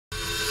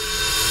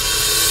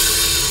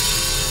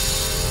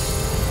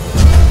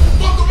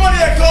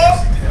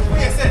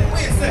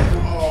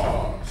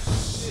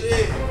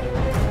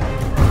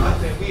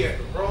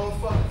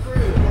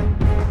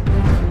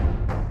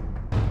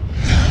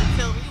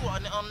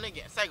nigga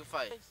getting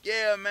sacrificed.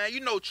 Yeah, man. You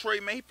know Trey,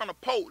 man. He from the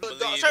Pope. Trey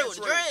with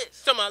the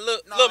dreads. Talking about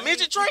little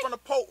midget Trey? He from the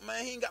Pope,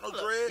 man. He ain't got no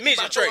dreads.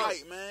 Midget Trey.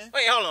 Man.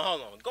 Wait, hold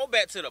on. Go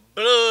back to the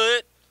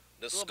blood,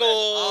 the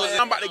skulls.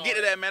 I'm about to get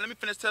to that, man. Let me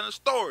finish telling the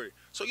story.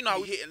 So you know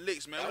how we hitting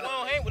licks, man. I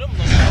don't hang with them.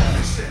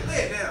 Shit,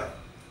 lay it down.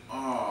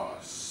 Oh,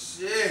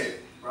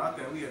 shit. Bro, I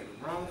think we had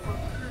the wrong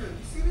fucking crib.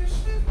 You see this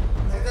shit?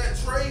 Ain't that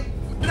Trey?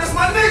 That's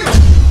my nigga!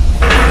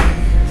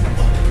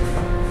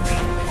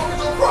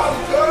 What's your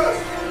problem, cuz?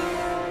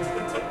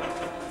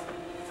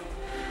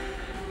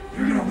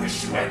 You're gonna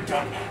wish you had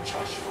done that,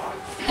 Joshua.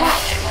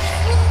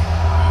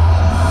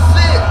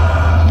 Shit!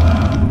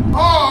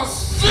 Oh,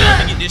 shit!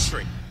 Let me get this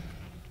straight.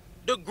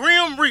 The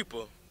Grim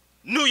Reaper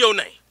knew your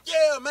name.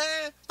 Yeah,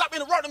 man. Stop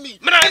interrupting me.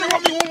 Man,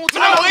 interrupt me one more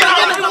time.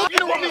 Interrupt me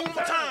one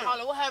more time.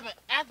 Hold on, what happened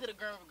after the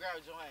girl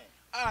grabbed your hand?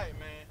 Alright,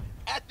 man.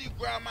 After you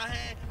grabbed my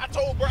hand, I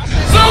told bro, I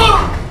said,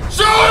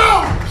 Shoot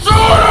him! Shoot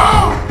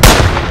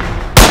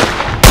him!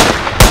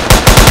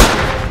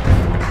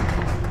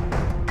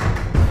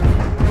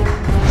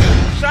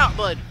 Shot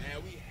buddy.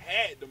 man, we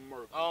had the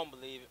murder. I don't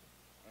believe it.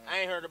 I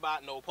ain't heard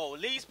about no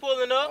police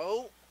pulling up.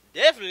 Oh.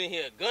 Definitely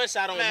hear a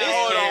gunshot on Man, this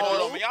hold on, man.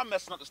 campus. Y'all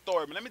messing up the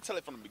story, man. Let me tell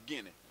it from the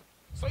beginning.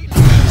 So, you know,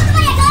 we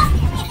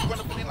run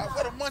up in there like,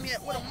 where the money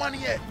at? Where the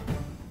money at?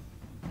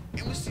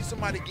 And we see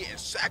somebody getting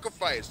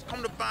sacrificed.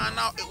 Come to find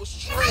out, it was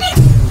Trey.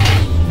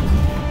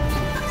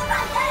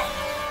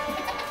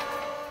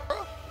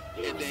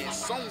 And then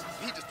soon,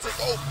 he just took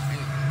over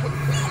and put the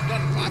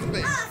gun in my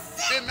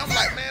face. Then I'm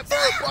like, man,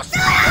 bird, bust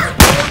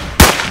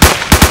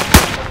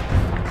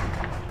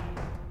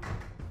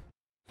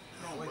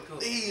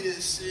Leave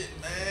this shit,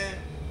 man.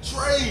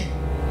 Trey.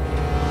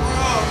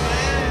 Bro,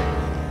 man.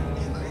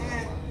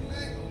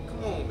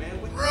 Come on, man.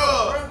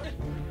 Bro.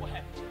 What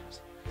happened, Josh?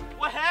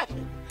 What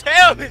happened?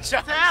 Tell me,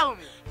 Josh. Tell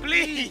me.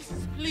 Please.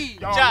 Please.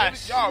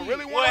 Josh. Y'all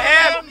really want What to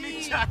happened?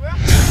 Me, Josh? bro.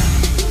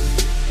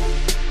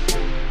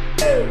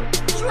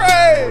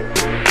 Trey!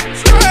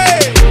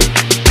 Trey!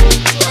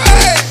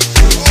 Trey!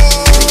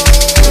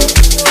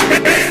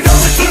 Bend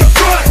over to the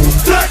front,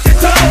 touch your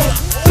toe,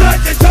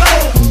 touch your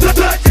toe,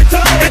 touch your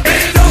toe.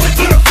 Bend over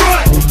to the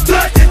front,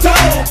 touch your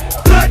toe,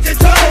 touch your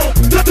toe,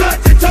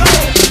 touch your toe.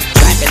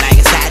 Drop it like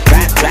it's hot,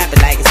 drop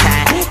it like it's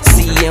hot.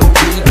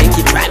 CMP, make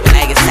you drop it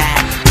like it's hot.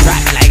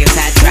 Drop it like it's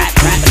hot, drop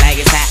it like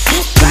it's hot.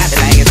 Drop it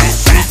like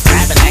it's hot,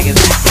 drop it like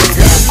it's hot.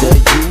 After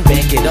you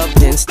back it up,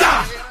 then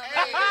stop.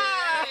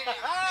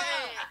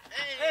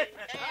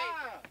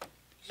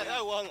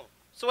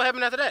 So what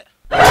happened after that?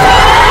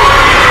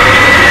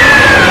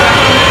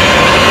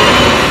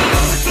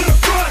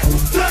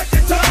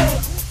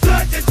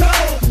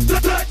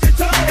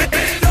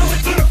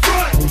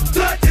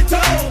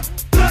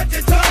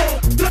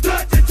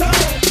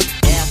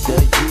 After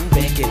you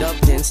back it up,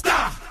 then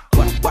stop.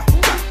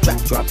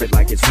 Drop it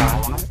like it's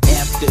hot.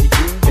 After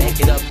you back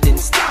it up, then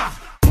stop.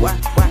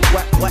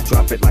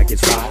 Drop it like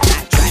it's hot.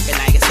 Drop it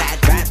like it's hot.